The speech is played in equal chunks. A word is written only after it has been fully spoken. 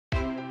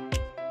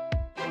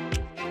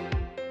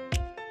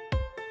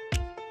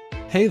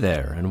Hey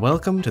there, and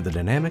welcome to the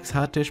Dynamics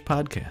Hot Dish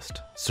Podcast,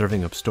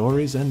 serving up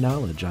stories and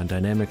knowledge on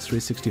Dynamics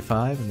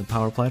 365 and the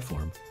Power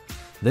Platform.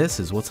 This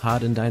is what's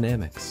hot in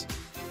Dynamics.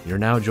 You're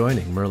now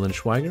joining Merlin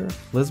Schweiger,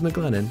 Liz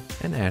McGlennon,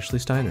 and Ashley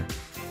Steiner.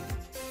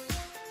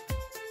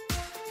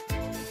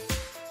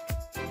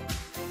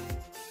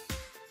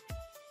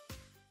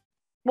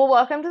 Well,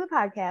 welcome to the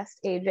podcast,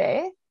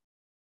 AJ.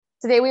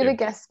 Today we have a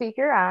guest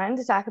speaker on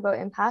to talk about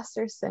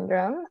imposter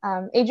syndrome.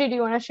 AJ, do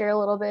you want to share a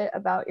little bit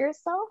about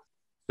yourself?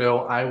 So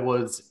I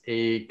was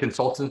a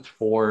consultant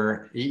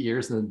for 8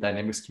 years in the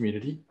Dynamics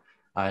community.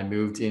 I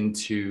moved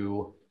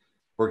into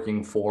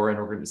working for an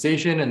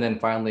organization, and then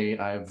finally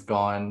I've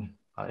gone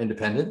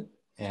independent.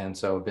 And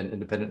so I've been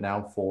independent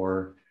now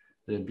for,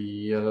 it'll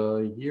be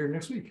a year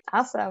next week.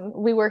 Awesome.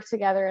 We worked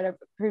together at a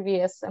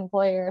previous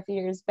employer a few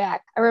years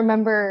back. I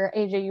remember,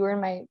 AJ, you were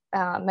in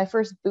my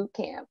first boot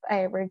camp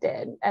I ever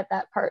did at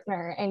that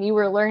partner, and you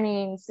were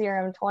learning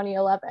CRM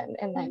 2011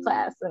 in that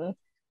class. And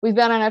we've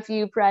been on a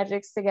few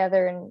projects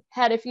together and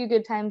had a few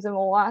good times in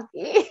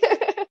Milwaukee.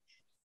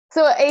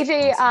 So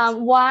AJ,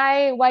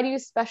 why do you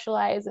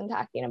specialize in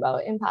talking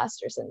about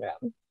imposter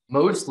syndrome?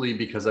 Mostly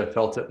because I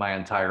felt it my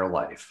entire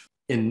life.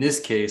 In this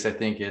case, I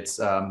think it's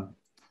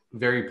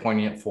very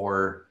poignant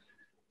for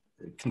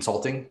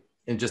consulting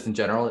and just in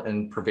general,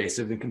 and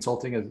pervasive in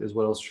consulting is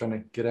what I was trying to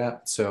get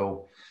at.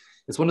 So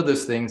it's one of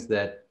those things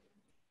that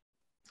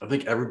I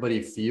think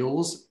everybody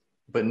feels,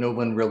 but no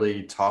one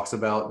really talks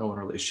about, no one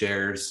really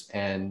shares.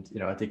 And,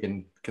 I think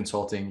in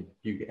consulting,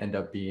 you end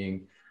up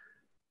being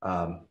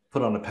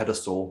put on a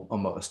pedestal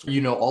almost. You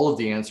know all of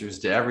the answers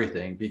to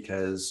everything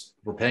because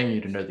we're paying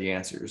you to know the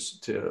answers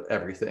to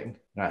everything.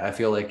 And I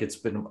feel like it's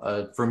been,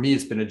 for me,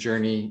 it's been a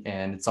journey,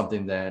 and it's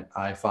something that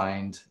I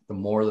find the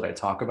more that I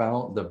talk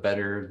about, the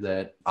better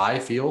that I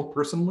feel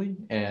personally.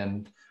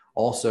 And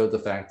also the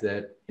fact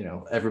that,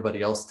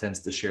 everybody else tends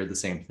to share the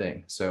same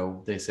thing.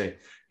 So they say,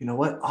 you know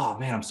what? Oh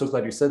man, I'm so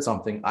glad you said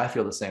something. I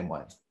feel the same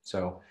way.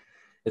 So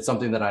it's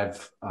something that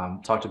I've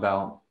talked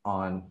about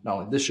on not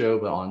only this show,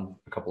 but on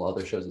a couple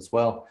other shows as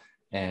well.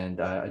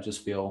 And I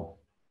just feel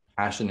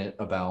passionate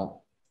about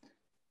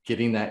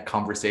getting that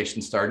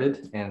conversation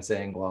started and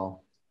saying,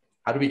 well,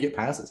 how do we get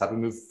past this? How do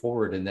we move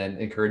forward? And then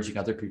encouraging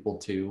other people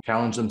to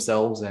challenge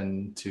themselves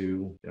and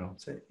to,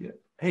 say, yeah,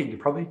 hey, you're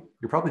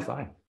probably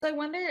fine. So I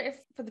wonder if,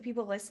 for the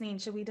people listening,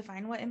 should we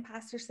define what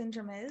imposter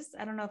syndrome is?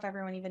 I don't know if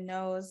everyone even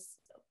knows,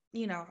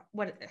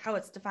 how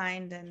it's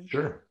defined and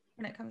Sure.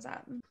 When it comes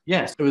up.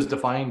 Yes, it was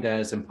defined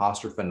as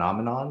imposter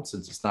phenomenon,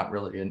 since it's not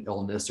really an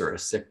illness or a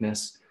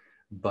sickness,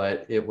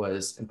 but it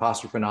was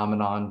imposter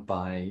phenomenon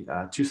by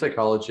two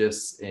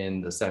psychologists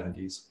in the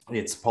 70s.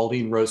 It's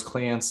Pauline Rose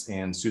Clance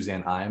and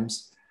Suzanne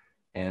Imes.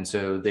 And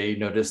so they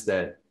noticed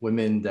that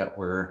women that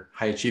were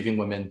high achieving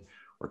women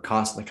were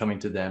constantly coming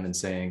to them and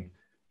saying,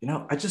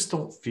 I just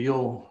don't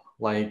feel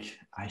like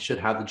I should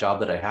have the job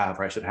that I have,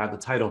 or I should have the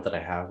title that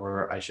I have,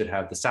 or I should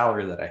have the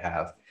salary that I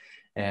have.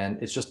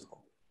 And it's just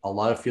a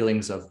lot of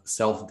feelings of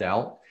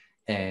self-doubt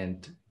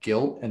and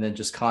guilt, and then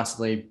just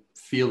constantly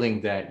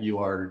feeling that you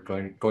are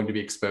going to be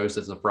exposed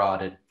as a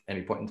fraud at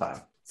any point in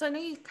time. So I know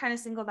you kind of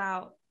singled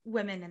out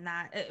women in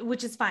that,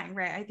 which is fine,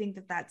 right? I think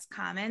that that's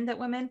common, that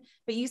women,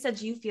 but you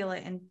said you feel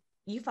it and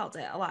you felt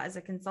it a lot as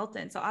a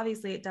consultant. So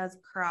obviously it does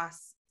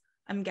cross,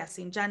 I'm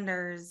guessing,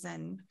 genders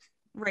and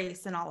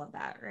race and all of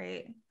that,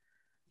 right?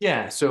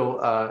 Yeah.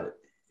 So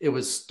it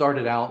was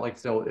started out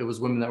it was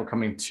women that were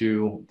coming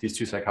to these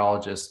two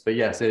psychologists, but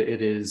yes,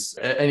 it is,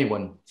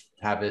 anyone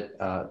have it.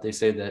 They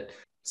say that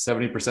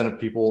 70% of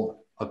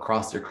people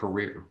across their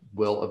career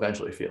will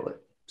eventually feel it.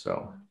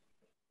 So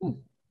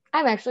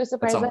I'm actually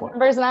surprised that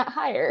number is not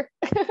higher.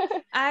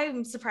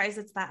 I'm surprised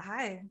it's that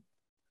high.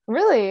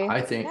 Really?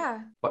 I think.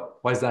 Yeah.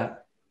 Why is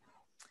that?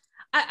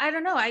 I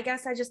don't know. I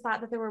guess I just thought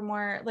that there were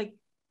more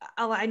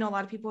I know a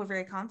lot of people are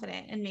very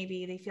confident and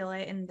maybe they feel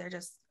it and they're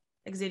just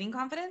exuding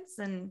confidence.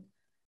 And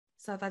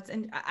so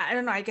I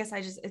don't know. I guess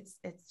it's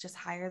just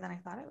higher than I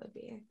thought it would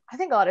be. I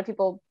think a lot of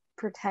people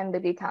pretend to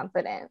be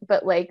confident,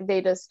 but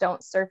they just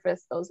don't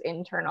surface those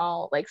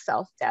internal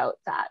self-doubt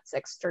thoughts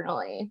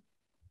externally.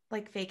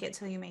 Fake it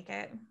till you make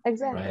it.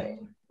 Exactly. Right.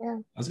 Yeah.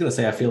 I was going to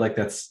say, I feel like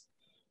that's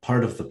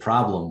part of the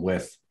problem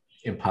with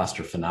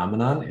imposter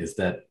phenomenon, is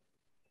that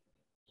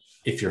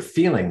if you're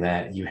feeling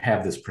that, you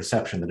have this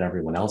perception that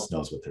everyone else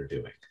knows what they're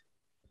doing,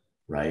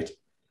 right?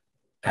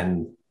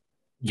 And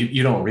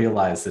you don't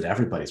realize that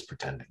everybody's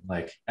pretending,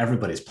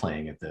 everybody's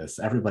playing at this.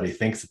 Everybody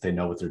thinks that they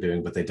know what they're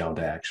doing, but they don't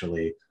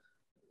actually.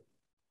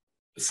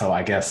 So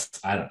I guess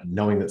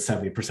knowing that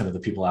 70% of the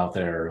people out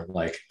there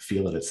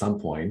feel it at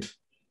some point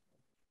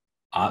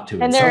ought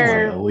to in some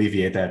way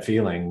alleviate that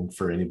feeling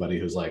for anybody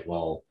who's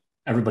well,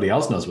 everybody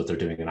else knows what they're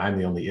doing and I'm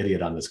the only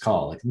idiot on this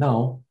call.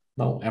 No,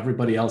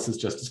 everybody else is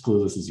just as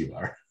clueless as you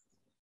are.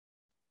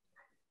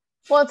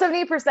 Well,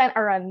 70%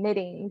 are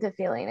admitting to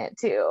feeling it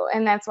too.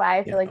 And that's why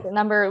I feel like the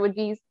number would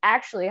be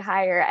actually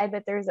higher. I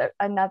bet there's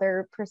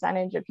another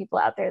percentage of people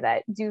out there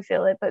that do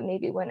feel it, but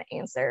maybe wouldn't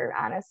answer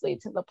honestly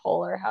to the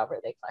poll or however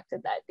they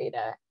collected that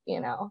data,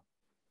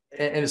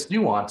 And it's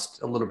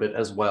nuanced a little bit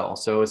as well.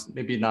 So it's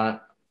maybe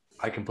not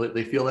I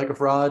completely feel like a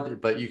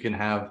fraud, but you can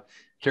have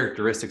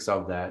characteristics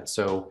of that.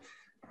 So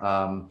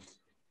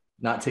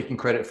not taking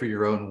credit for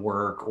your own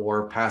work,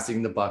 or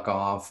passing the buck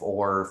off,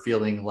 or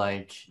feeling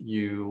like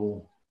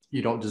you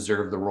don't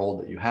deserve the role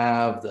that you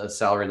have, the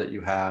salary that you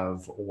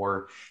have,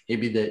 or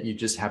maybe that you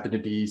just happen to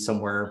be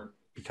somewhere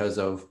because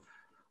of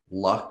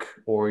luck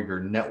or your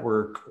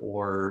network,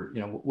 or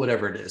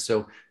whatever it is.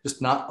 So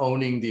just not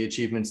owning the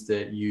achievements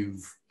that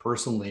you've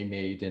personally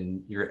made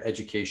in your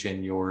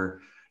education,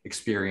 your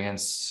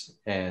experience,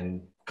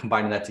 and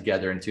combining that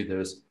together into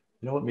those,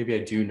 maybe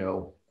I do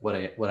know what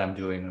I'm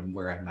doing and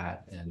where I'm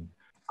at, and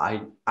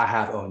I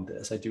have owned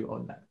this. I do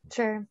own that.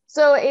 Sure.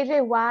 So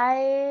AJ,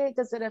 why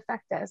does it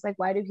affect us? Like,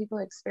 why do people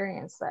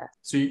experience this?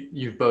 So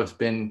you've both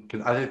been,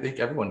 because I think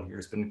everyone here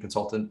has been a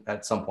consultant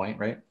at some point,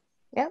 right?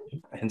 Yeah.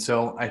 And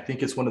so I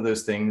think it's one of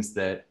those things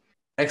that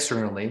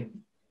externally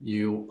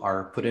you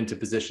are put into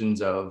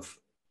positions of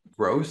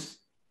growth.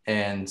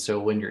 And so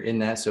when you're in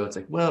that, so it's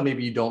like, well,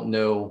 maybe you don't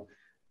know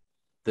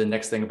the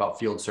next thing about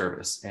field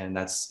service, and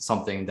that's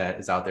something that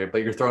is out there,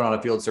 but you're thrown on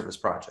a field service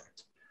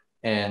project.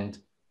 And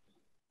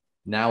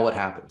now what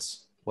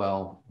happens?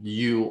 Well,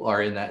 you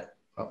are in that,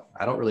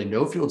 I don't really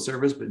know field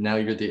service, but now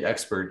you're the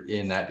expert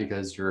in that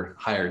because you're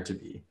hired to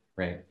be,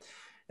 right? And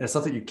it's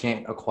not that you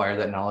can't acquire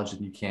that knowledge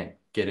and you can't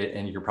get it,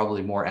 and you're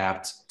probably more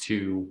apt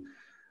to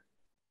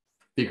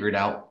figure it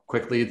out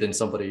quickly than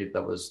somebody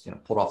that was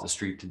pulled off the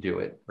street to do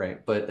it,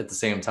 right? But at the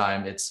same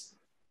time,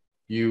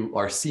 you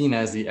are seen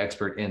as the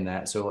expert in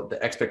that. So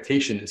the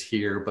expectation is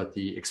here, but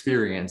the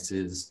experience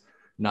is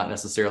not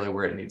necessarily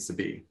where it needs to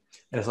be.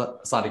 And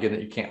it's not again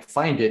that you can't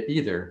find it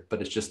either,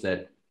 but it's just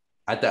that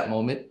at that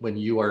moment when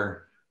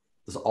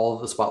all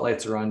of the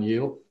spotlights are on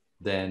you,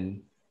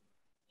 then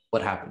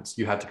what happens?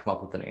 You have to come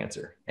up with an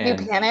answer. And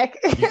you panic.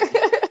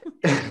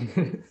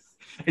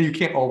 And you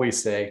can't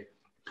always say,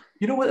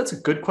 you know what, that's a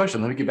good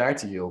question, let me get back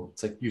to you.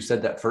 It's like, you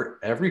said that for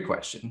every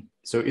question.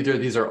 So either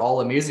these are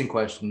all amazing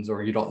questions,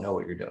 or you don't know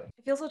what you're doing.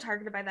 I feel so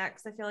targeted by that,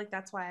 because I feel like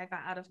that's why I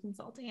got out of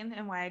consulting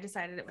and why I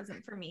decided it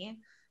wasn't for me,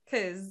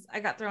 because I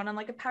got thrown on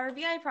like a Power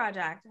BI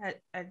project.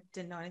 I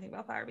didn't know anything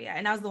about Power BI,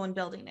 and I was the one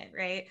building it,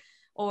 right?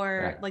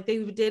 Or like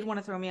they did want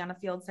to throw me on a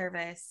field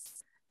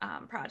service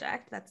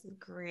project. That's a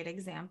great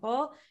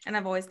example. And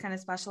I've always kind of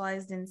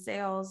specialized in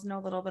sales, know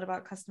a little bit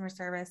about customer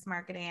service,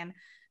 marketing.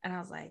 And I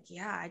was like,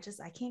 yeah,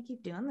 I can't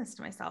keep doing this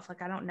to myself.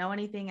 Like, I don't know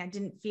anything. I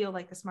didn't feel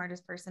like the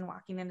smartest person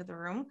walking into the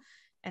room.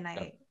 And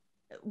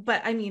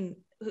but I mean,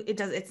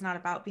 it's not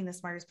about being the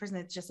smartest person.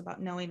 It's just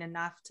about knowing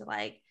enough to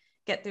like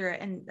get through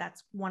it. And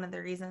that's one of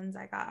the reasons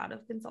I got out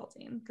of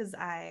consulting, because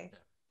I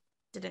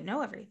didn't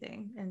know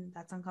everything, and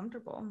that's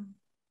uncomfortable.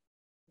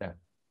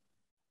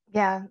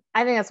 Yeah,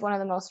 I think that's one of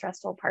the most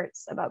stressful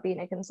parts about being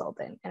a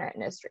consultant in our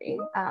industry,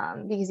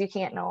 because you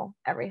can't know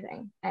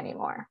everything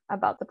anymore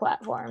about the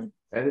platform.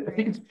 I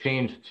think it's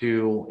changed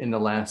too in the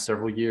last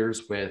several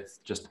years with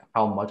just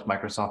how much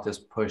Microsoft has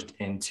pushed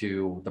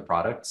into the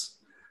products.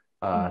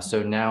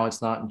 So now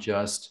it's not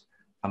just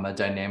I'm a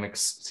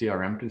Dynamics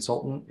CRM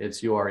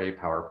consultant, you are a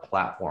Power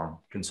Platform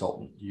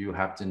consultant. You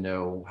have to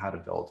know how to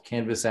build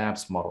Canvas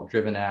apps,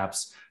 model-driven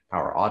apps,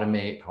 Power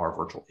Automate, Power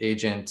Virtual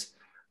Agent,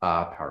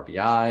 Power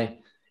BI.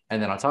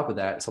 And then on top of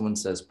that, someone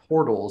says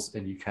portals,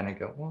 and you kind of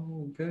go,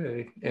 oh,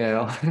 okay,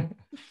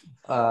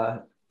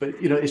 but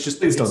it's just,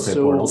 please don't say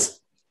portals.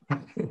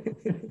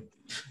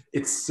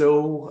 It's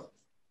so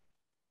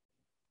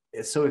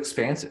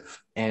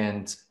expansive.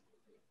 And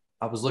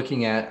I was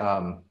looking at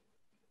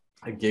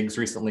gigs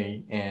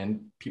recently,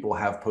 and people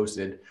have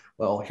posted,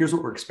 well, here's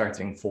what we're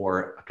expecting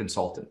for a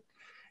consultant.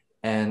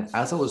 And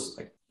as I was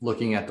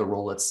looking at the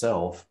role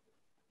itself,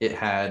 you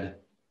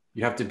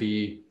have to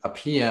be a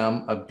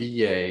PM, a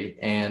BA,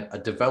 and a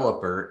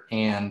developer,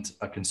 and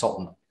a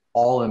consultant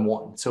all in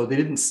one. So they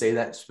didn't say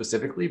that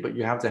specifically, but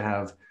you have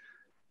to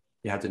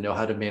know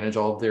how to manage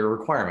all of their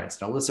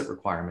requirements and elicit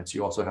requirements.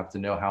 You also have to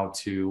know how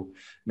to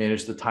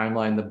manage the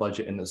timeline, the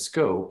budget, and the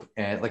scope.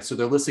 And so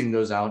they're listing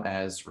those out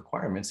as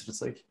requirements. And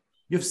it's like,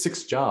 you have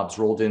 6 jobs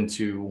rolled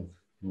into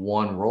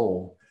one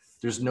role.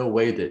 There's no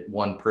way that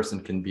one person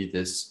can be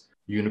this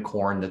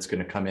unicorn that's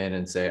going to come in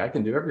and say, I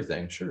can do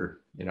everything. Sure.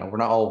 We're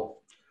not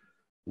all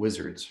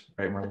wizards,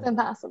 right, Marla? It's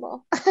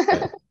impossible.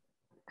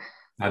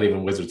 Not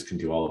even wizards can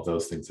do all of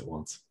those things at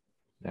once.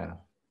 Yeah.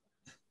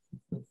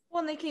 Well,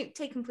 and they can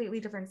take completely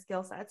different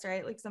skill sets,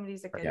 right? Like somebody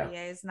who's a good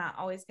BA is not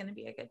always going to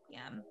be a good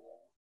PM.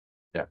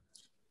 Yeah.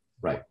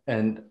 Right.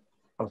 And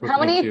I was going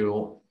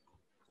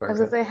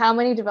to say, how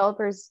many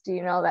developers do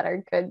you know that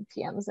are good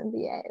PMs and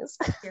BAs?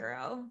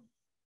 0.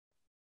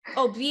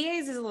 Oh,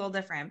 BAs is a little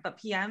different, but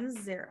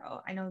PMs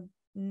 0. I know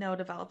no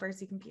developers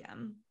who can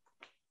PM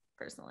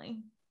personally.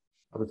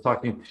 I was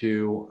talking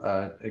to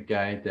a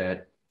guy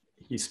that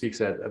he speaks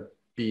at a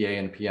BA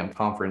and PM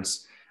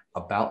conference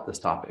about this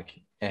topic.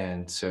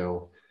 And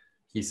so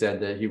he said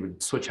that he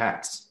would switch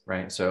hats,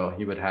 right? So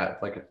he would have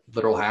like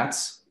literal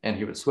hats, and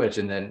he would switch.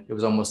 And then it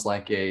was almost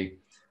like a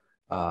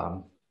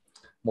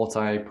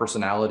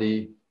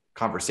multi-personality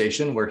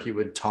conversation where he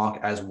would talk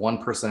as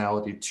one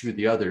personality to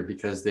the other,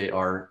 because they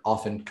are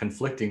often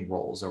conflicting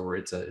roles, or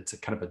it's a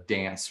kind of a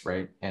dance,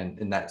 right? And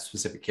in that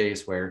specific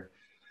case where,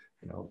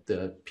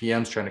 the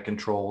PM's trying to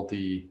control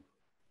the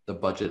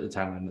budget, the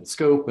timeline, and the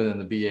scope, and then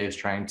the BA is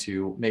trying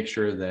to make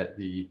sure that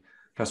the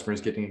customer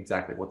is getting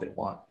exactly what they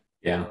want.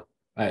 Yeah,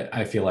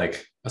 I feel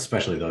like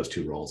especially those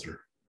two roles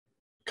are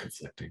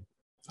conflicting.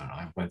 I don't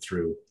know. I went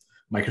through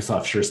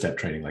Microsoft SureStep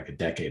training like a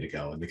decade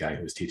ago, and the guy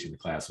who was teaching the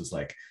class was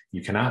like,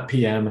 you cannot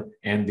PM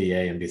and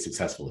BA and be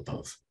successful at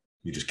both.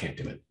 You just can't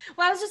do it.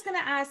 Well, I was just going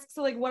to ask,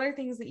 so like, what are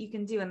things that you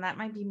can do? And that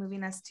might be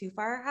moving us too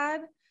far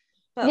ahead.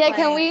 But yeah,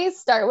 can we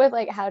start with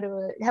like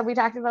have we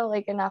talked about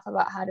like enough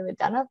about how to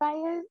identify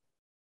it?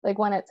 Like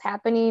when it's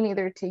happening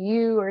either to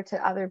you or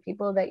to other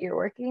people that you're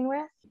working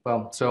with?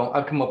 Well, so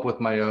I've come up with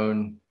my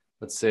own,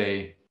 let's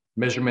say,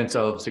 measurements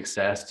of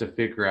success to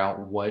figure out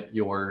what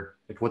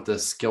the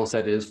skill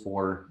set is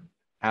for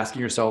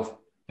asking yourself,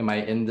 am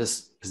I in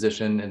this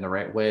position in the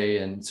right way?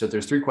 And so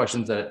there's 3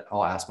 questions that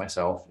I'll ask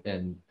myself.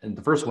 And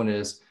the first one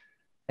is,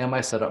 am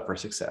I set up for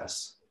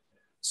success?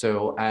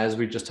 So as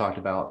we just talked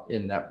about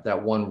in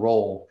that one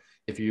role,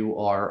 if you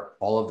are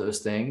all of those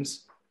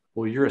things,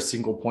 well, you're a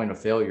single point of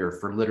failure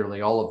for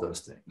literally all of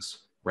those things,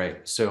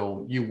 right?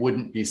 So you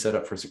wouldn't be set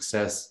up for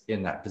success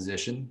in that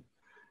position.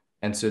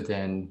 And so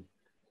then,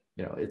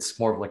 it's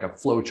more of like a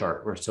flow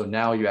chart where, so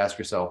now you ask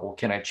yourself, well,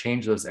 can I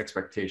change those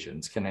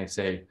expectations? Can I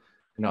say,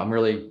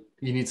 you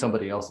need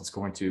somebody else that's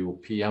going to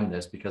PM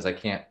this, because I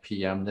can't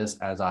PM this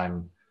as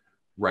I'm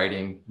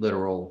writing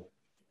literal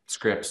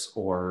scripts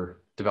or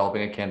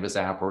developing a Canvas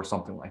app or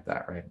something like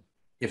that, right?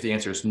 If the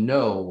answer is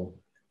no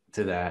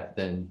to that,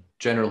 then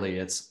generally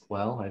it's,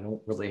 well,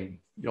 you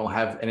don't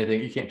have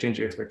anything, you can't change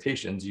your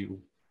expectations.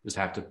 You just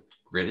have to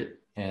grit it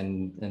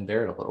and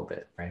bear it a little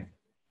bit, right?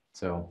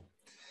 So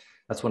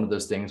that's one of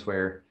those things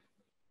where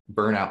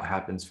burnout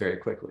happens very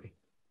quickly.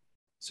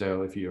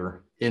 So if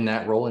you're in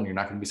that role and you're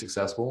not going to be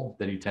successful,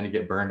 then you tend to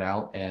get burned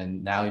out.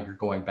 And now you're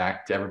going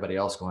back to everybody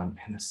else going,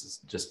 man, this is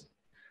just,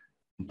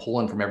 I'm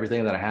pulling from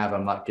everything that I have.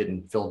 I'm not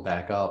getting filled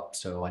back up.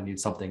 So I need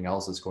something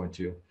else that's going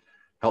to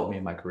help me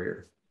in my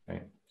career,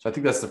 right? So I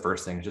think that's the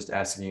first thing, just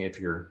asking if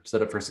you're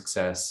set up for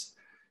success,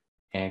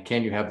 and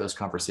can you have those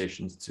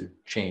conversations to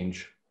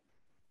change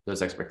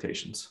those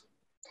expectations?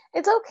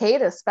 It's okay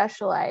to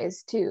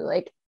specialize too.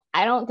 Like,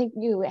 I don't think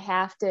you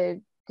have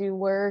to do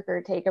work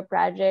or take a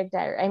project.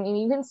 I mean,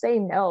 you can say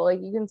no, like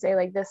you can say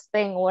like this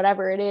thing,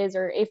 whatever it is,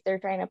 or if they're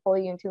trying to pull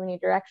you in too many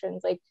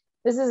directions, like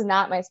this is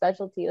not my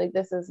specialty. Like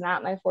this is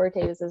not my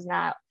forte. This is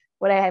not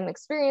what I am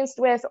experienced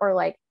with, or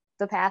like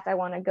the path I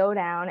want to go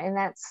down. And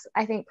that's,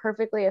 I think,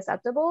 perfectly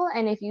acceptable.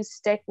 And if you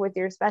stick with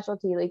your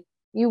specialty, like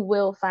you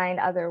will find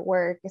other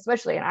work,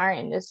 especially in our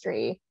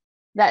industry,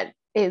 that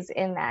is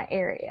in that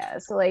area.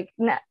 So like,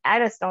 I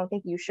just don't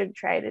think you should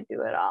try to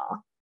do it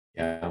all.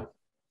 Yeah.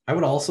 I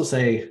would also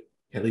say,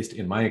 at least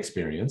in my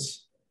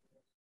experience,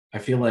 I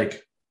feel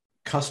like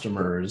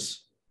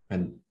customers,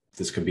 and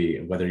this could be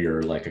whether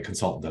you're like a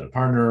consultant at a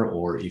partner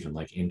or even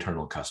like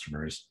internal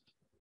customers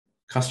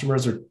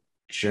are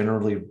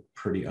generally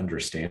pretty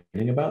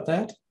understanding about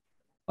that.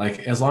 Like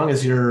as long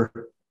as you're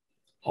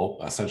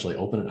essentially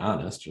open and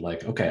honest, you're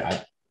like,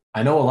 okay,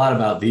 I know a lot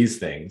about these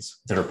things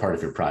that are part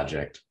of your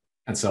project.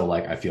 And so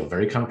like, I feel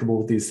very comfortable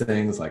with these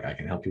things. Like I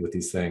can help you with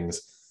these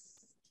things.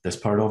 This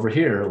part over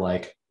here,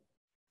 like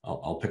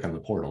I'll pick on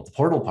the portal. The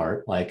portal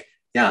part, like,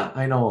 yeah,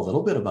 I know a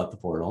little bit about the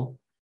portal,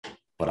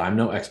 but I'm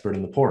no expert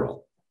in the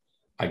portal.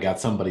 I got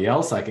somebody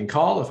else I can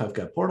call if I've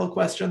got portal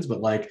questions, but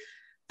like,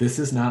 this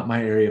is not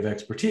my area of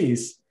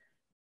expertise.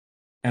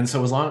 And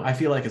so I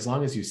feel like as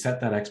long as you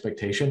set that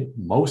expectation,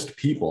 most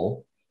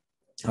people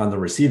on the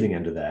receiving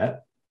end of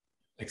that,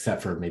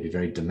 except for maybe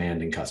very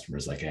demanding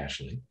customers like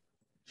Ashley,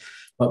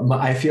 but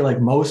I feel like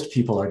most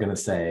people are going to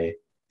say,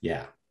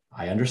 yeah,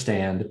 I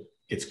understand.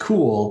 It's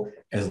cool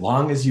as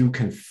long as you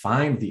can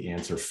find the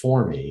answer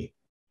for me,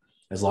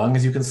 as long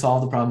as you can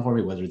solve the problem for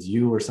me, whether it's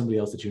you or somebody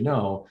else that you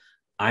know,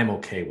 I'm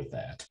okay with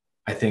that.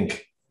 I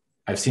think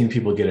I've seen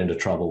people get into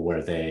trouble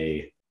where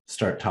they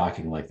start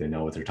talking like they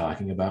know what they're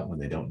talking about when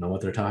they don't know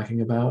what they're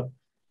talking about.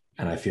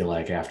 And I feel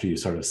like after you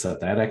sort of set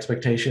that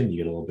expectation, you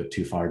get a little bit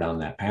too far down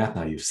that path.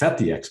 Now you've set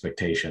the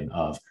expectation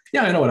of,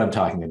 yeah, I know what I'm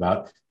talking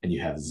about, and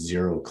you have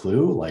zero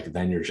clue. Like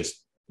then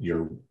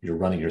you're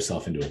running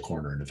yourself into a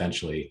corner, and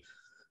eventually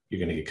you're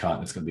going to get caught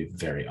and it's going to be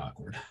very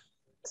awkward.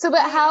 So,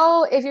 but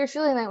how, if you're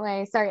feeling that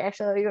way, sorry,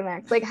 actually, I'll go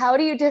next. Like, how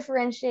do you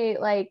differentiate,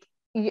 like,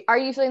 are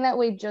you feeling that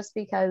way just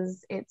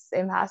because it's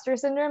imposter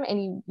syndrome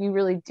and you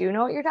really do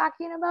know what you're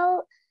talking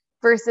about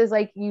versus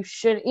like you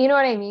should, you know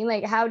what I mean?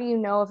 Like, how do you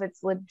know if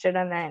it's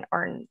legitimate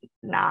or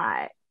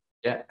not?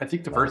 Yeah, I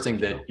think the first thing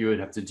that you would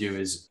have to do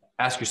is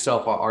ask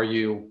yourself, are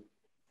you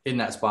in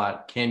that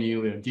spot? Do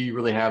you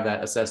really have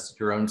that, assess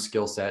your own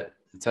skill set,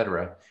 et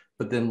cetera?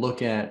 But then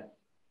look at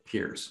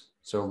peers.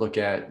 So look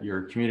at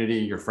your community,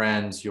 your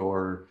friends,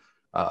 your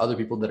other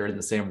people that are in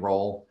the same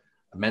role,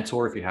 a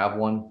mentor if you have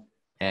one,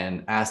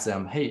 and ask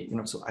them, hey,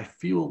 so I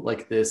feel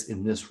like this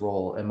in this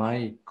role. Am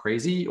I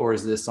crazy, or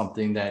is this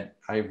something that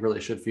I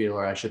really should feel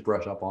or I should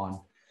brush up on?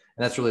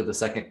 And that's really the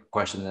second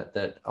question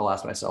that I'll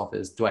ask myself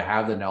is, do I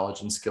have the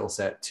knowledge and skill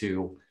set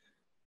to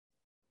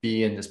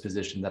be in this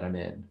position that I'm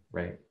in,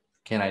 right?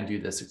 Can I do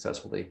this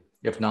successfully?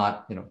 If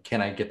not,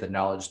 can I get the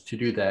knowledge to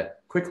do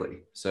that quickly?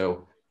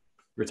 So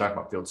we were talking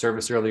about field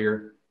service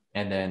earlier,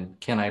 and then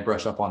can I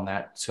brush up on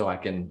that so I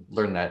can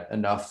learn that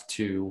enough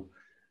to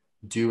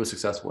do a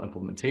successful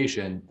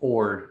implementation?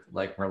 Or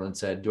like Merlin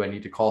said, do I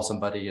need to call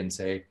somebody and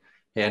say,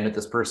 hey, I know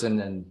this person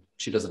and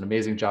she does an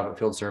amazing job at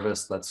field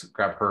service. Let's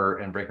grab her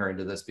and bring her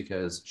into this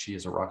because she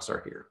is a rock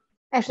star here.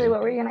 Actually,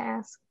 what were you going to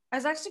ask? I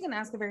was actually going to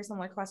ask a very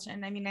similar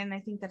question. I mean, and I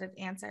think that it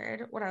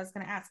answered what I was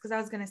going to ask, because I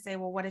was going to say,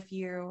 well, what if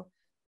you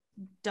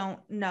don't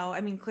know?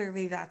 I mean,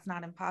 clearly that's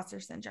not imposter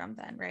syndrome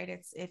then, right?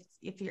 It's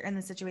if you're in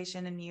the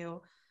situation and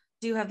you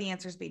do have the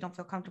answers, but you don't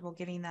feel comfortable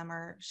giving them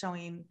or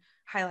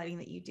highlighting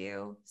that you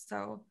do.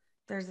 So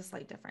there's a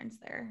slight difference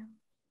there.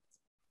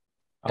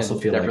 I also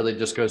feel that really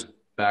just goes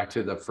back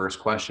to the first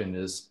question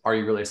is, are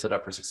you really set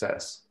up for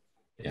success?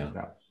 Yeah.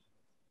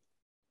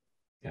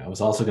 I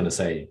was also going to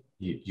say,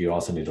 you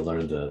also need to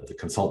learn the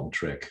consultant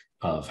trick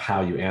of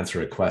how you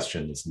answer a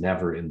question is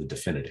never in the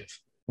definitive.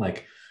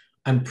 Like,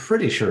 I'm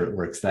pretty sure it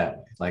works that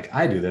way. Like,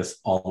 I do this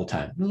all the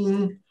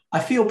time. I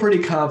feel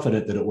pretty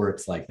confident that it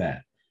works like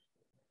that.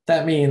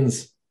 That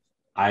means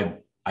I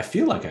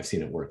feel like I've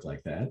seen it work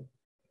like that.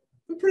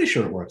 I'm pretty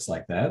sure it works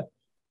like that.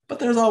 But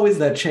there's always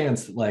that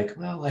chance that, like,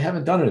 well, I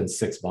haven't done it in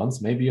 6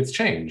 months. Maybe it's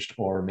changed,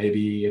 or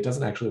maybe it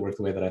doesn't actually work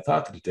the way that I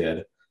thought that it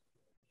did.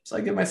 So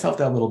I give myself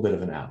that little bit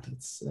of an out.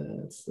 It's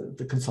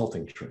the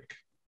consulting trick.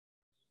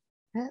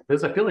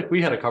 Liz, I feel like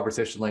we had a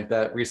conversation like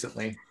that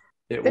recently.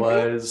 It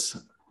was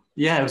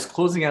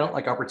closing out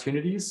like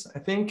opportunities, I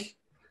think.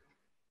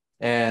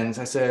 And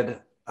I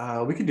said,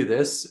 we could do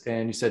this.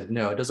 And you said,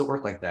 no, it doesn't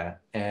work like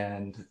that.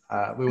 And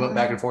we went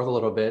back and forth a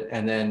little bit.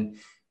 And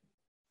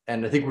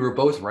I think we were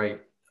both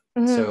right.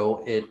 Mm-hmm.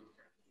 So it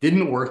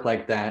didn't work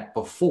like that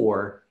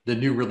before. The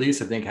new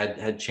release, I think,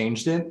 had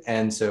changed it.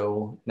 And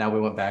so now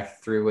we went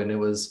back through and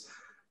it's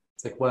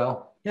like,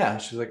 well, yeah.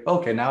 She's like,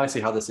 okay, now I see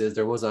how this is.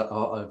 There was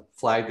a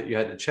flag that you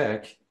had to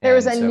check. There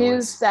was a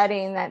new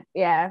setting that,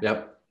 yeah.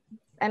 Yep.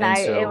 And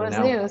it was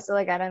now, new. So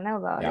like, I don't know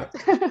about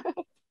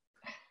it.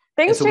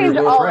 Things change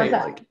all the time.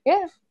 Like,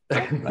 yeah.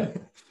 Right.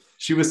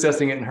 She was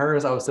testing it in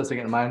hers. I was testing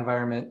it in my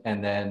environment.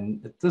 And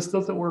then this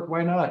doesn't work.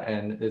 Why not?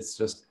 And it's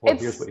just, well,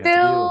 here's what you have to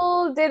do. It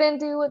still didn't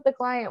do what the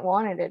client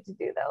wanted it to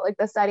do, though. Like,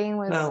 the setting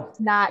was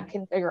not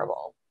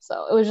configurable.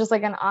 So it was just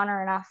like an on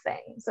or an off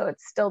thing. So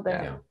it still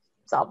didn't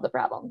solve the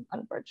problem,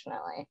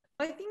 unfortunately.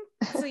 I think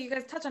so. You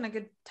guys touch on a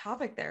good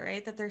topic there,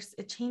 right? That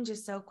it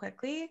changes so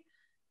quickly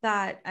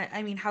that,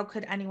 I mean, how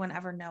could anyone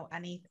ever know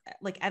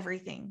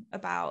everything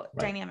about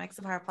dynamics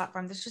of our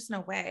platform? There's just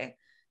no way.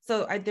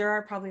 So there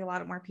are probably a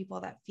lot more people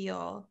that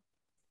feel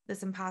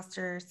this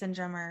imposter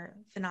syndrome or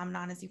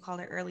phenomenon, as you called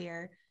it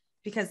earlier,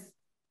 because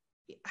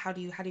how do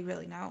you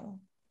really know,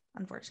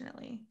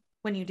 unfortunately,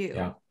 when you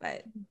do,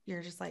 but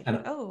you're just like,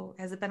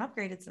 has it been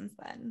upgraded since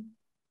then?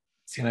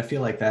 See, and I feel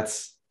like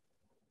that's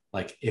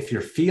like, if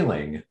you're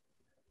feeling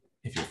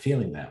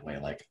that way,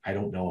 like, I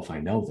don't know if I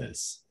know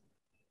this,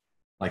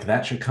 like,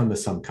 that should come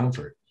as some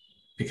comfort,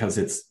 because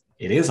it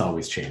is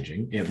always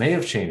changing. It may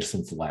have changed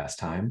since the last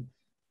time.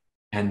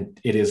 And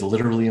it is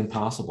literally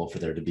impossible for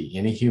there to be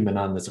any human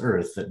on this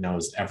earth that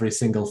knows every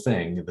single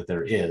thing that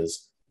there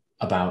is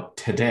about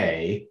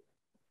today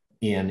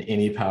in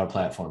any Power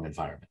Platform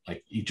environment.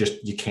 Like, you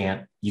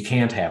can't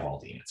have all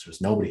the answers.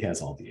 Nobody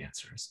has all the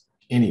answers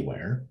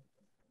anywhere.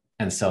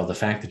 And so the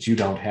fact that you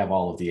don't have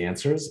all of the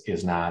answers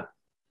is not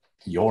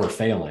your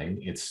failing.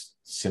 It's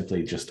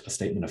simply just a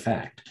statement of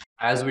fact.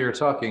 As we are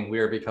talking, we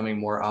are becoming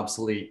more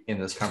obsolete in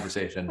this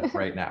conversation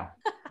right now.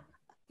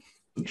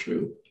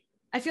 True.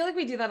 I feel like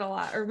we do that a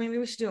lot, or maybe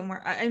we should do it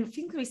more. I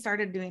think we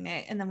started doing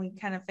it and then we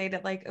kind of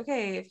faded, like,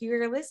 okay, if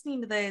you're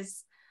listening to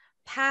this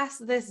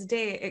past this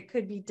date, it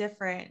could be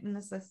different in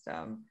the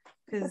system,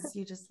 because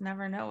you just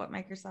never know what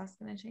Microsoft's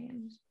going to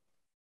change.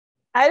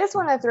 I just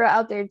want to throw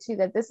out there too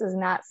that this is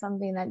not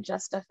something that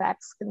just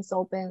affects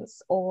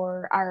consultants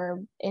or our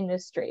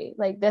industry.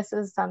 Like, this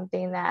is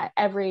something that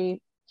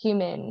every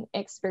human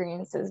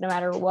experiences, no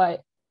matter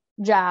what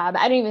job.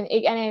 I don't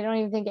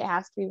even think it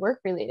has to be work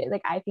related.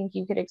 Like, I think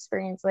you could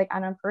experience like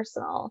on a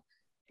personal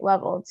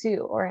level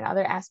too, or in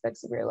other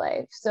aspects of your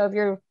life. So if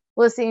you're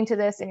listening to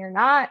this and you're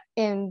not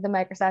in the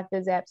Microsoft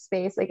Biz App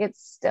space, like,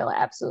 it's still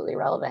absolutely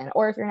relevant.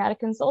 Or if you're not a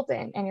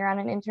consultant and you're on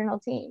an internal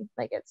team,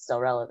 like, it's still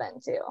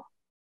relevant too.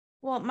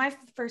 Well, my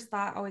first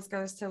thought always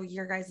goes to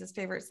your guys'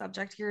 favorite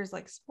subject here is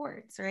like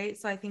sports, right?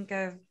 So I think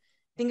of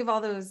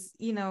all those,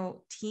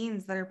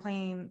 teens that are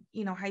playing,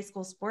 high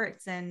school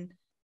sports, and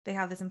they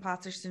have this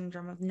imposter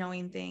syndrome of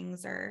knowing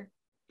things or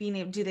being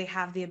able, do they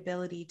have the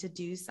ability to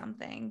do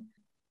something?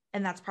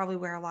 And that's probably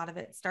where a lot of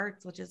it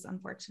starts, which is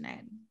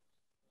unfortunate.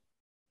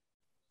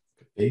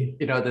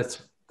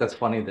 That's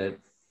funny that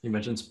you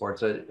mentioned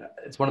sports.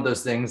 It's one of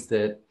those things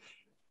that,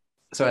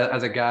 so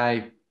as a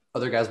guy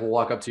other guys will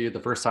walk up to you the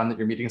first time that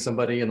you're meeting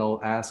somebody and they'll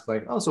ask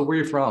like, oh, so where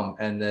are you from?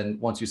 And then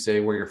once you say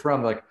where you're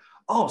from, they're like,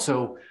 oh,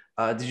 so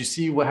did you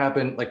see what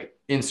happened? Like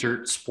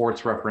insert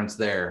sports reference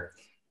there.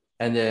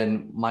 And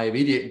then my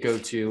immediate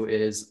go-to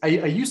is I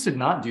used to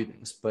not do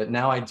this, but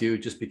now I do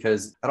just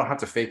because I don't have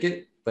to fake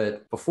it.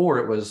 But before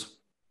it was,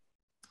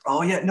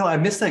 oh yeah, no, I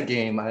missed that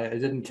game. I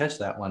didn't catch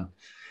that one.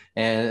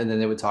 And then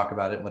they would talk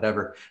about it and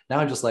whatever. Now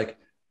I'm just like,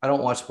 I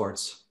don't watch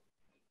sports.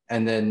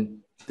 And then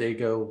they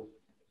go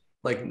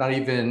like, not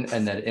even,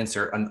 and then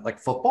insert like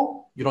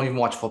football. You don't even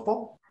watch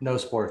football? No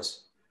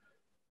sports.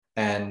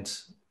 And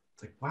it's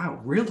like, wow,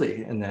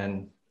 really? And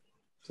then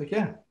it's like,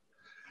 yeah.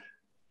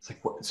 It's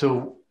like, what?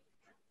 So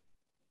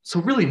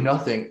really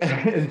nothing.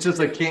 It's just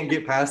like, can't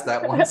get past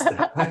that one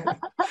step.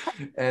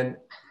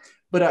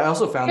 But I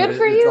also found Good that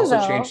for it's you, also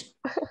though. changed.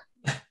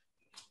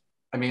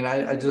 I mean,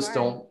 I just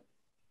don't,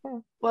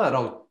 well, I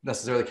don't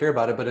necessarily care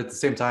about it, but at the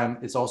same time,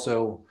 it's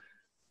also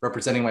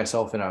representing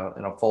myself in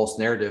a false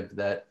narrative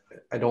that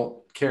I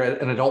don't care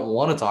and I don't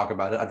want to talk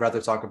about it. I'd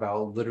rather talk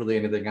about literally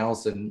anything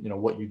else and,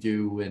 what you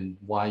do and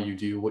why you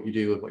do what you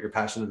do and what you're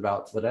passionate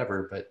about,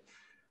 whatever. But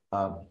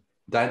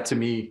that to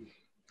me,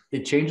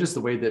 it changes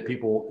the way that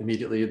people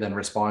immediately then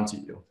respond to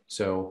you.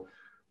 So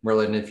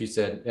Merlin, if you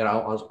said, I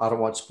don't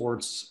watch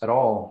sports at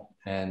all,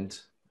 and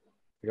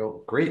I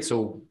go, great.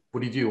 So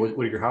what do you do?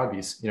 What are your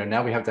hobbies?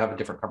 Now we have to have a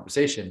different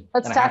conversation.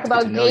 Let's talk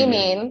about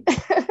gaming.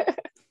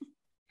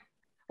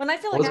 When I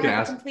feel like I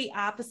have a complete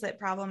opposite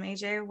problem,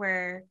 AJ,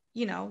 where,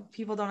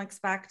 people don't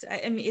expect,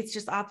 I mean, it's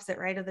just opposite,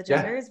 right, of the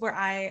genders, where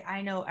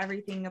I know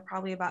everything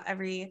probably about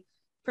every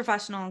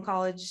professional in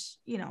college,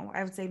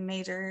 I would say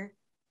major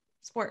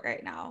sport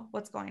right now,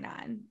 what's going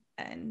on.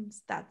 And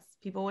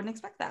people wouldn't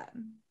expect that.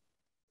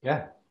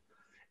 Yeah.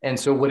 And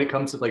so when it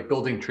comes to like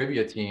building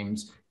trivia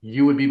teams,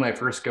 you would be my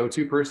first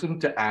go-to person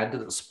to add to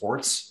the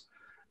sports.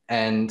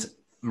 And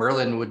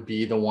Merlin would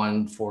be the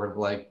one for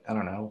like, I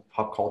don't know,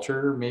 pop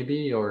culture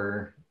maybe,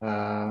 or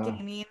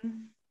gaming.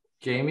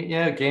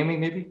 Yeah. Gaming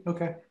maybe.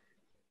 Okay.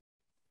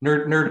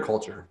 Nerd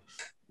culture.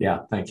 Yeah.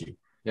 Thank you.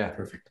 Yeah.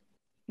 Perfect.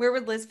 Where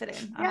would Liz fit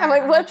in? Yeah.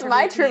 Like, what's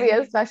my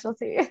trivia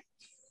specialty? Are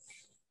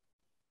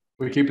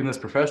we keeping this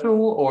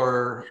professional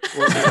or?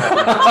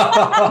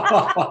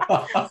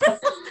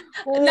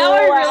 Now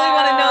I really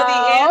want to know the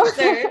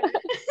answer.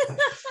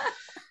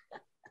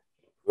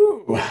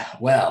 Ooh,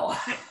 well,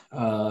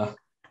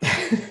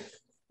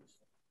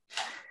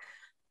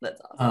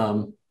 that's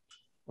awesome.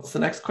 What's the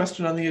next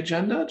question on the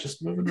agenda?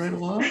 Just moving right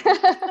along.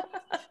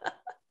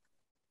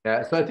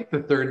 Yeah, so I think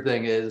the third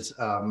thing is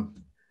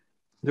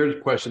there's a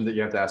question that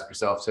you have to ask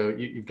yourself. So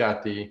you've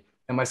got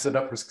am I set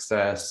up for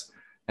success?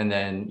 And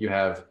then you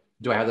have,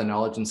 do I have the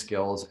knowledge and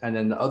skills? And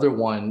then the other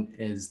one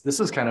is,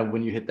 this is kind of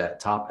when you hit that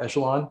top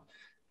echelon,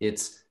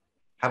 it's,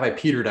 have I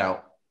petered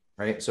out,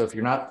 right? So if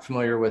you're not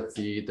familiar with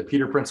the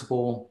Peter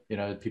principle,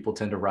 people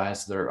tend to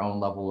rise to their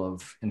own level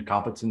of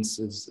incompetence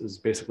is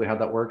basically how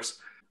that works.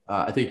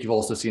 I think you've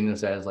also seen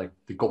this as like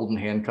the golden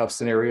handcuff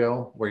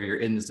scenario, where you're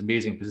in this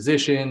amazing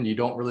position. You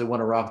don't really want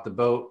to rock the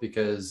boat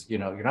because,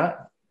 you're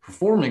not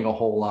performing a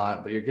whole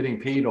lot, but you're getting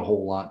paid a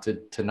whole lot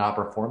to not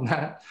perform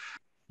that.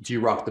 Do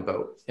you rock the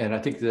boat? And I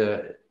think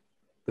the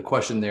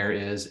question there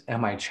is,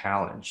 am I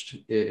challenged?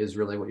 Is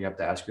really what you have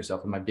to ask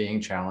yourself. Am I being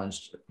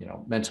challenged,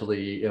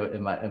 mentally?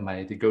 Am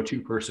I the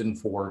go-to person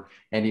for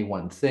any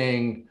one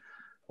thing?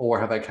 Or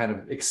have I kind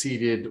of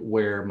exceeded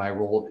where my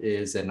role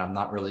is and I'm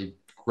not really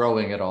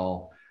growing at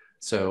all?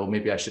 So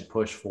maybe I should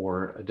push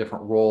for a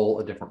different role,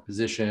 a different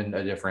position,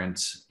 a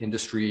different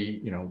industry,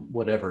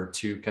 whatever,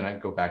 to kind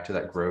of go back to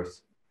that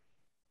growth.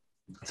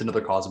 It's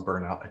another cause of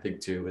burnout, I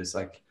think, too, is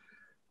like,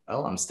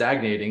 oh, I'm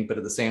stagnating, but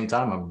at the same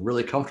time, I'm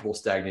really comfortable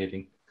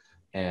stagnating.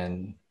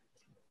 And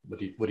what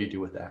do you do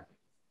with that?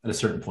 At a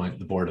certain point,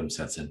 the boredom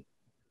sets in.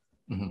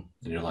 Mm-hmm.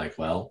 And you're like,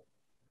 well,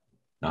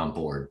 now I'm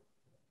bored.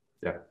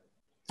 Yeah.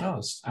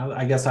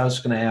 I guess I was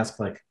just going to ask,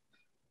 like,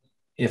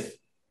 if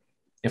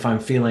I'm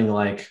feeling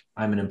like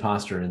I'm an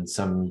imposter in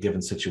some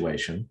given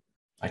situation,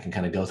 I can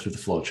kind of go through the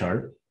flow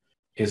chart.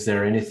 Is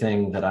there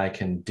anything that I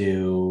can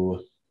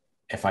do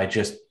if I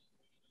just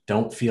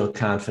don't feel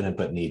confident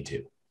but need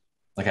to?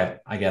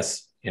 Like, I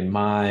guess in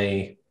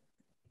my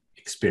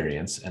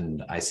experience,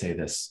 and I say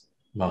this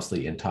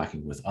mostly in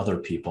talking with other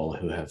people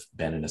who have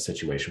been in a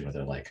situation where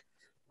they're like,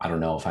 I don't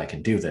know if I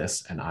can do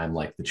this. And I'm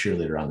like the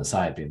cheerleader on the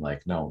side being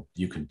like, no,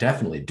 you can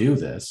definitely do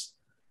this.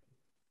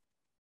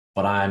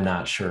 But I'm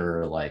not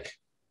sure, like,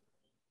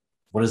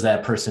 what does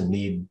that person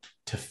need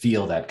to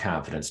feel that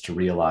confidence, to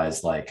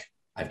realize like,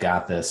 I've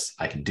got this,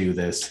 I can do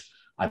this,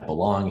 I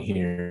belong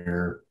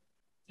here?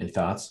 Any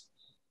thoughts?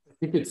 I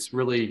think it's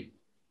really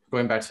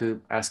going back to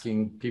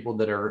asking people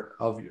that are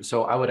of you.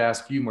 So I would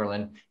ask you,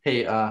 Merlin,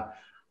 hey,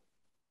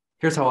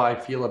 here's how I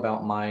feel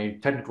about my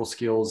technical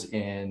skills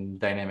in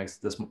dynamics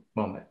at this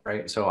moment,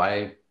 right? So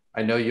I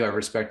know you, I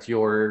respect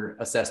your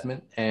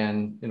assessment,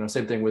 and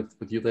same thing with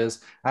you,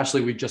 Liz.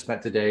 Actually, we just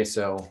met today,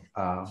 so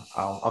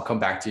I'll come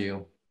back to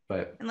you.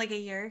 But in like a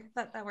year,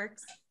 that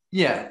works.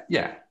 Yeah,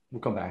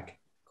 we'll come back.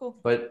 Cool.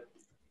 But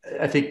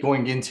I think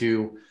going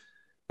into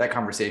that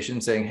conversation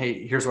saying,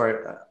 hey, here's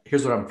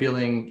what I'm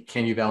feeling.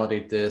 Can you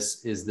validate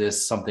this? Is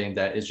this something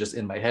that is just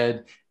in my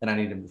head and I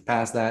need to move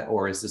past that?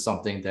 Or is this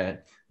something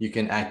that you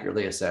can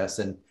accurately assess?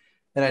 And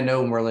I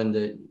know, Merlin,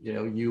 that, you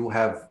know, you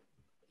have,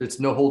 it's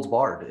no holds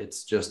barred.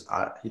 It's just,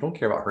 you don't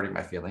care about hurting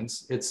my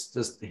feelings. It's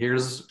just,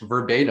 here's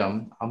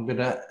verbatim. I'm going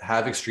to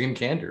have extreme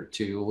candor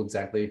to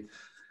exactly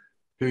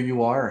who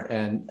you are.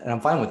 And I'm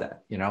fine with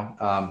that, you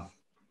know?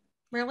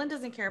 Merlin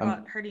doesn't care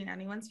about hurting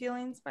anyone's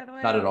feelings, by the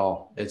way. Not at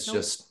all. It's Nope.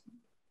 just,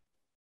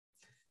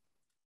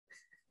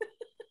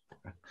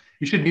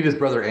 you should meet his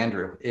brother,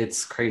 Andrew.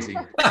 It's crazy.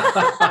 I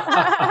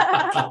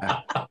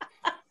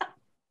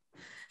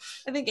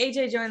think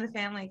AJ joined the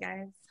family,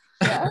 guys.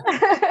 Yeah.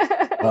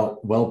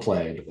 Well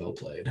played. Well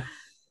played.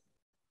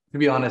 To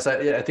be honest,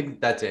 I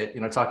think that's it.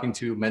 You know, talking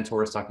to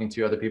mentors, talking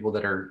to other people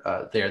that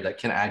are there that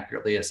can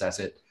accurately assess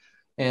it,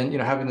 and, you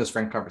know, having those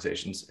frank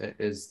conversations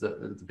is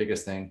the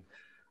biggest thing.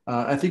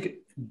 I think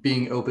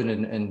being open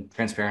and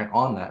transparent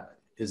on that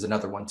is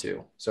another one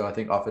too. So I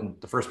think often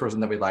the first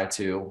person that we lie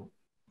to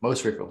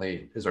most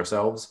frequently is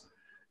ourselves,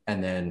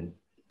 and then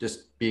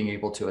just being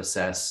able to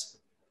assess,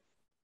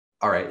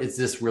 all right, is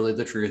this really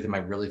the truth? Am I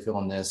really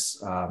feeling this?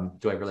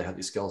 Do I really have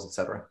these skills,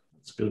 etc.?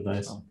 That's good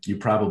advice. You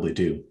probably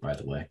do, by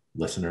the way,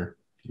 listener.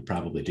 You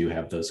probably do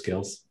have those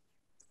skills.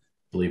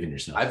 Believe in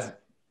yourself.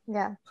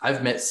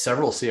 I've met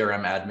several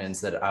CRM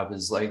admins that I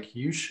was like,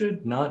 you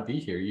should not be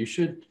here. You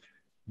should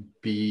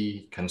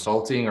be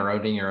consulting or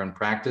owning your own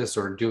practice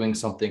or doing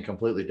something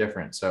completely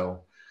different.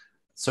 So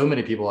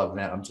many people I've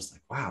met, I'm just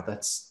like, wow,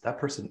 that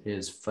person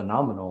is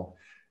phenomenal.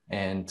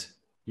 And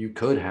you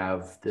could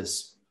have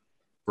this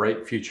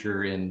bright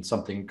future in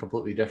something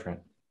completely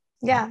different.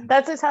 Yeah,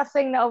 that's a tough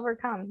thing to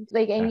overcome.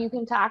 Like, and you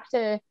can talk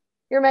to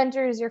your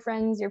mentors, your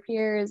friends, your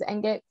peers,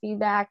 and get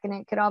feedback, and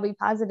it could all be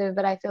positive,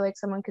 but I feel like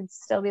someone could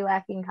still be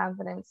lacking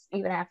confidence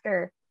even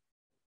after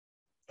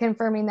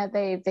confirming that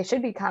they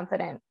should be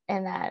confident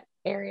in that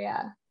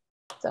area.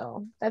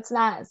 So that's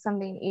not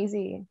something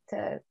easy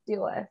to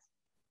deal with.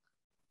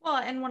 Well,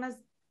 and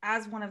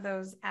as one of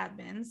those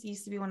admins,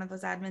 used to be one of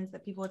those admins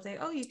that people would say,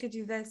 oh, you could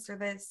do this, or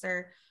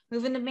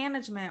move into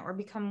management, or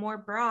become more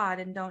broad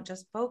and don't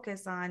just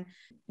focus on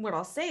what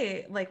I'll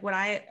say. Like, what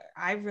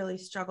I really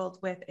struggled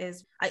with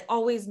is I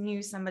always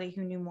knew somebody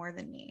who knew more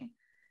than me.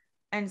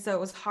 And so it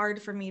was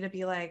hard for me to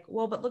be like,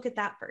 well, but look at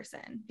that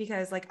person,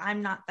 because like,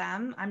 I'm not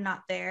them, I'm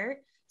not there.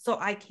 So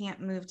I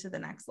can't move to the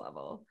next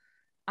level.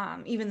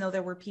 Even though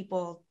there were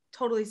people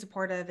totally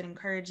supportive and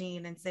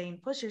encouraging and saying,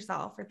 push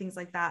yourself, or things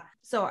like that.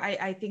 So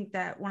I think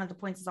that one of the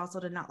points is also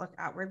to not look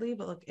outwardly,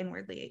 but look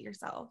inwardly at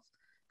yourself.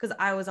 Because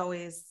I was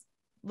always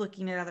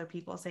looking at other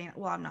people saying,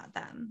 well, I'm not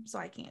them, so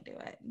I can't do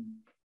it.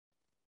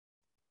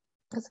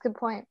 That's a good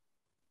point.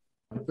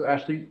 So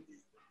Ashley,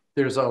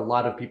 there's a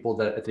lot of people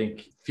that I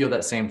think feel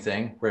that same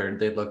thing, where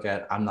they look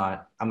at, I'm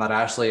not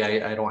Ashley.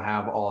 I don't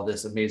have all of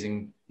this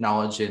amazing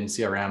knowledge in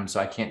CRM, so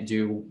I can't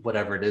do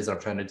whatever it is I'm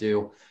trying to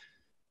do.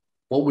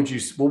 What would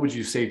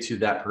you say to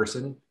that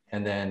person,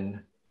 and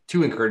then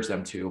to encourage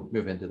them to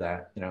move into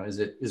that? You know, is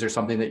there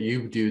something that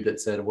you do that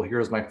said, well,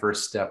 here's my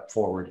first step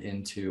forward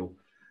into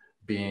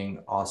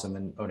being awesome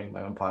and owning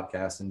my own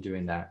podcast and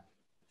doing that?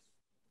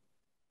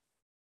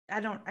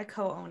 I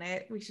co-own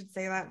it. We should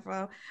say that,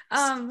 bro.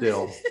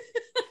 Still.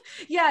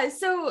 Yeah.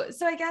 So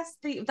I guess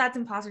that's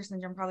imposter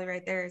syndrome probably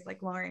right there, is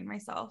like lowering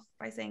myself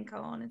by saying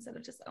co-own instead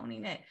of just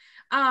owning it.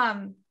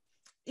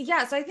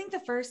 Yeah. So I think the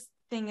first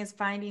thing is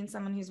finding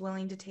someone who's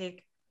willing to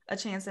take a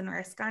chance and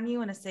risk on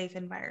you in a safe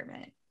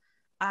environment.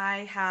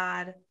 I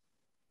had,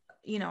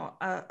 you know,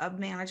 a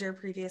manager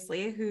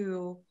previously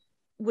who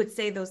would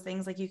say those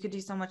things like, you could do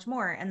so much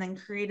more, and then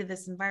created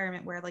this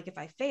environment where, like, if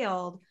I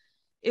failed,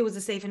 it was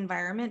a safe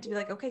environment to be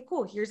like, okay,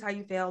 cool, here's how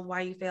you failed,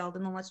 why you failed,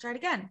 and then let's try it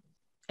again.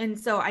 And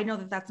so I know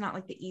that that's not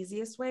like the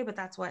easiest way, but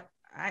that's what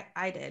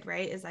I did,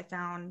 right? Is I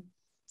found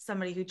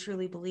somebody who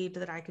truly believed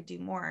that I could do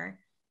more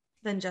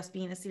than just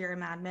being a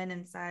CRM admin,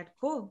 and said,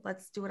 cool,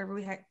 let's do whatever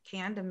we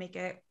can to make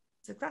it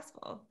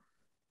successful.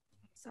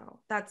 So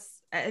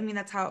that's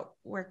how it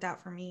worked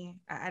out for me.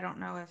 I don't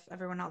know if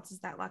everyone else is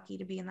that lucky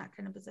to be in that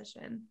kind of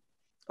position.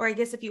 Or I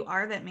guess if you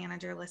are that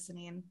manager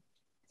listening,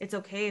 it's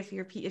okay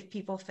if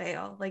people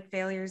fail. Like,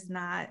 failure is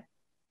not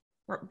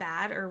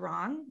bad or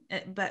wrong,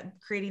 but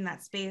creating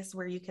that space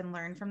where you can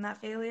learn from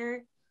that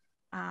failure,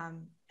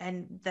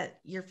 and that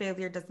your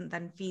failure doesn't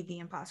then feed the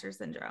imposter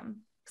syndrome.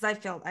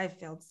 Because I've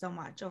failed so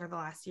much over the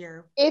last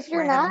year. If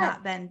you're I have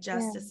not been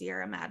just a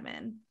CRM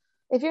admin.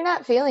 If you're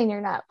not failing,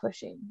 you're not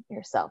pushing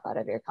yourself out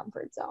of your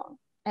comfort zone.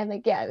 And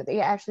like,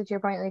 actually, to your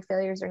point, like,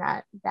 failures are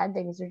not bad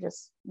things. They're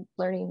just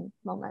learning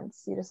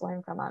moments. You just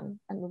learn from them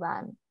and move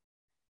on.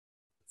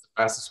 It's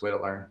the fastest way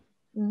to learn.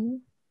 Mm-hmm.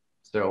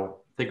 So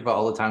think about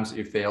all the times that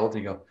you failed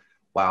and you go,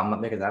 wow, I'm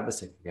not making that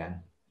mistake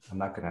again. I'm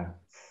not going to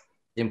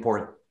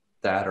import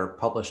that or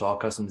publish all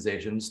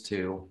customizations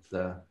to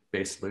the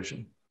base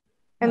solution.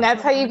 And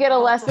that's how you get a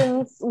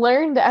lessons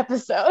learned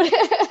episode.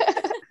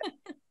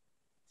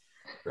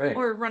 Right.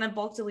 Or run a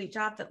bulk delete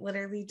job that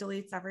literally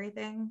deletes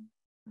everything.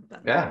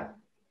 Yeah.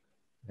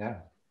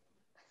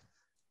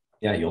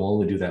 Yeah, you'll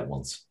only do that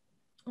once.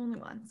 Only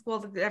once.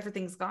 Well,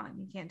 everything's gone.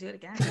 You can't do it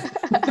again.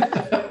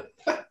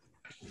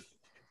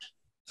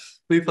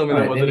 Please tell me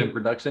that All right, wasn't in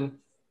production.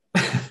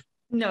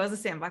 No, it was a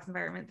sandbox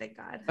environment, thank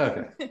God.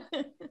 Okay.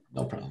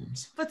 No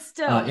problems. But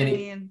still,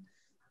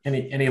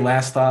 Any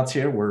last thoughts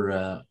here? We're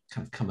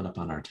kind of coming up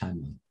on our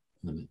time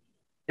limit.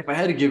 If I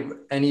had to give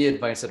any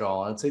advice at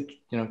all, I'd say,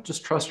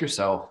 just trust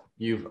yourself.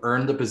 You've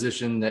earned the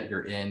position that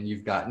you're in.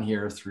 You've gotten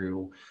here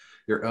through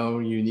your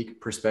own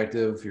unique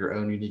perspective, your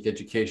own unique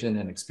education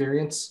and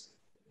experience,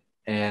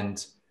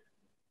 and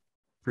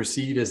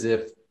proceed as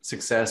if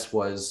success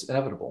was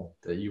inevitable,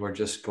 that you are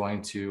just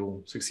going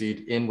to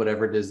succeed in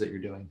whatever it is that you're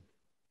doing.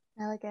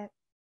 I like it.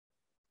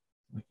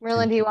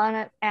 Merlin, do you want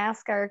to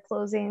ask our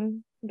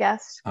closing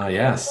guest?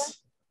 Yes.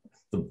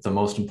 The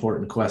most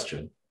important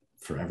question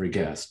for every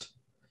guest.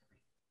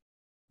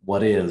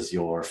 What is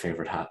your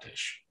favorite hot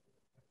dish?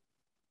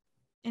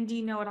 And do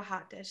you know what a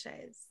hot dish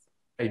is?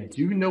 I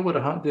do know what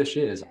a hot dish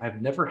is.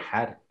 I've never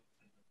had it.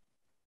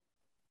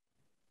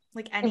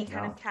 Like any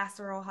kind of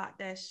casserole hot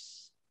dish.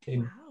 Okay.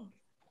 Wow.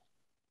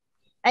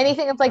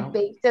 Anything that's like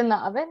baked in the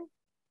oven?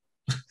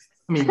 I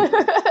mean,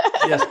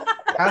 yes,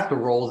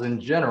 casseroles in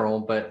general,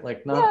 but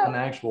like not an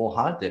actual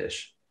hot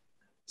dish.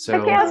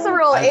 So a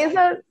casserole is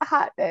a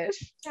hot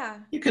dish. Yeah.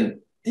 You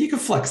can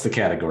flex the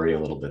category a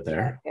little bit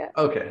there. Yeah.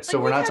 Okay, so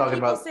we're not talking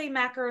about say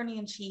macaroni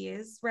and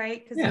cheese,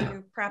 right? Because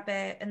you prep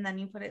it and then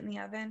you put it in the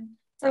oven.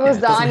 Or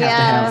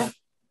lasagna.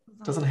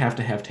 Doesn't have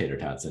to have tater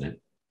tots in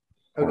it.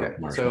 Okay,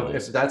 so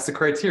if that's the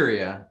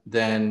criteria,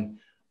 then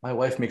my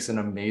wife makes an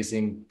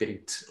amazing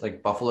baked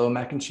like buffalo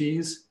mac and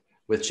cheese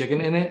with chicken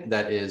in it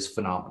that is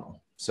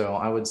phenomenal. So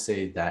I would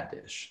say that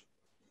dish.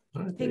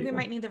 I think we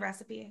might need the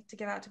recipe to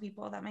give out to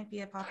people. That might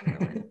be a popular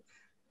one.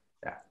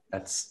 Yeah,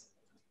 it's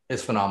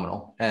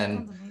phenomenal.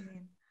 And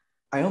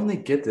I only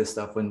get this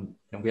stuff when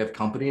we have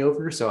company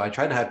over. So I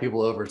try to have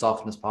people over as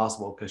often as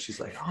possible because she's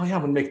like, oh yeah,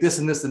 I'm gonna make this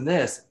and this and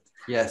this.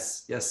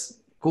 Yes,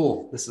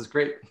 cool. This is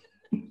great.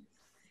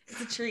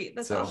 It's a treat.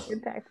 That's so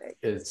awesome.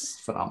 It's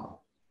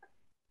phenomenal.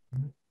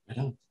 I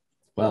know.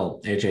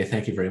 Well, AJ,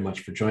 thank you very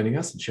much for joining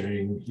us and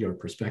sharing your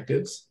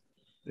perspectives.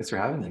 Thanks for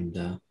having me.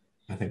 And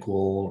I think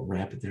we'll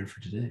wrap it there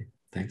for today.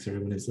 Thanks,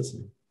 everyone who's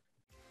listening.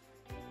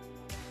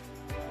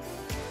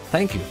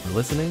 Thank you for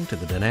listening to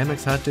the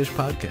Dynamics Hot Dish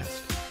Podcast.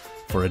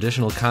 For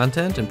additional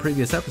content and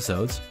previous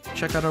episodes,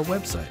 check out our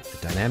website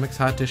at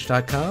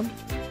dynamicshotdish.com,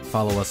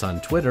 follow us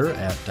on Twitter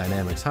at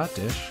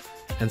dynamicshotdish,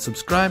 and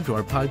subscribe to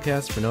our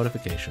podcast for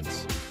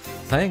notifications.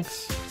 Thanks.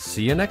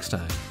 See you next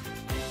time.